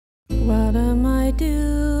What am I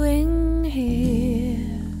doing here?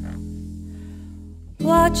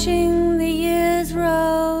 Watching the years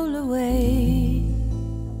roll away,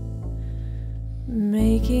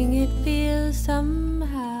 making it feel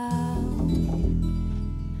somehow.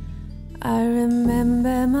 I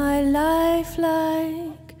remember my life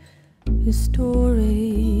like a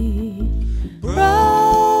story.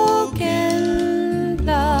 Broken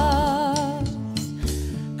glass,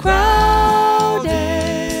 crowded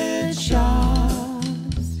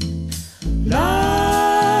shops,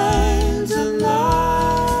 lines and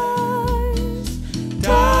lines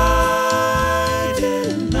tied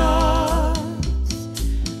in knots,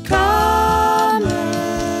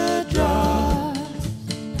 comma drops,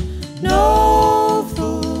 no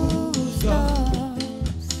full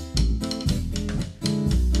stops.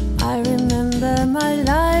 I remember my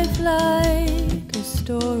life like a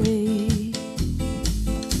story.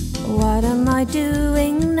 What am I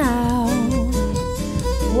doing now?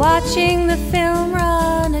 Watching the film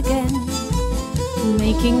run again,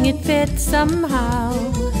 making it fit somehow.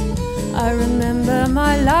 I remember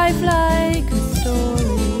my life like a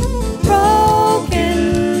story.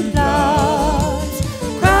 Broken glass,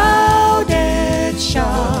 crowded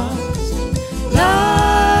shops,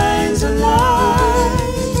 lines and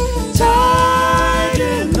lines tied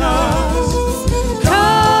in knots,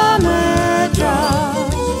 comma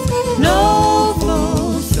drops, no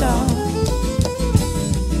full stop.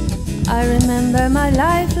 I remember my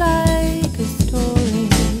life like a story.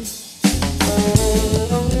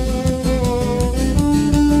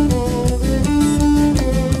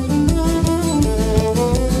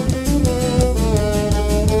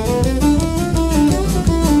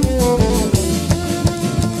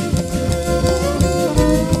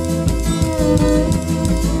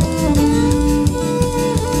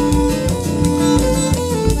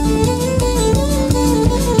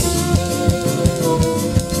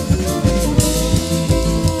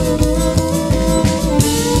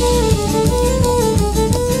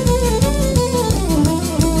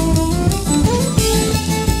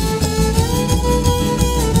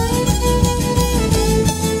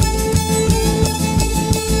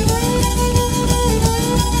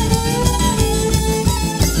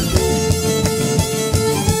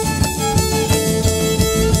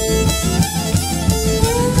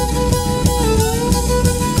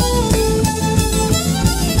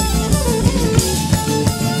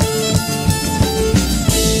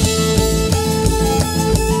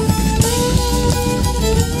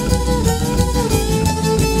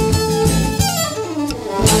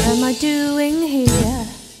 What am I doing here?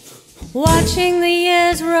 Watching the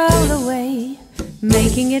years roll away,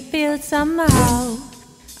 making it feel somehow.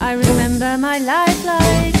 I remember my life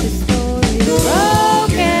like a story.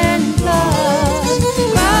 Broken glass,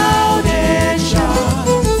 crowded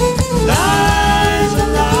shops, lines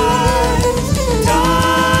and lines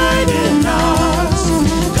tied in knots,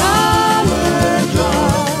 comma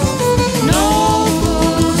drops, no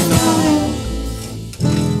full stop.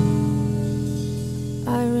 I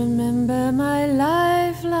remember my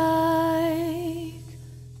life like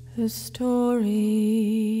a story.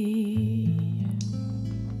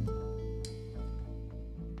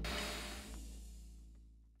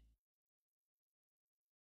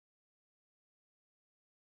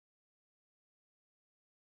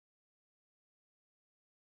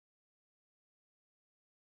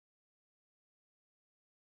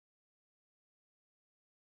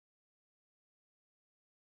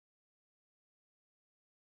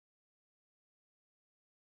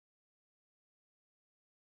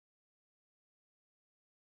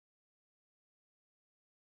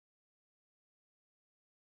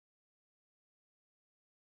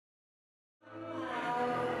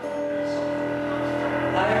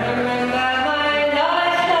 I remember my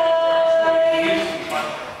life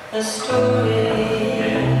like a story.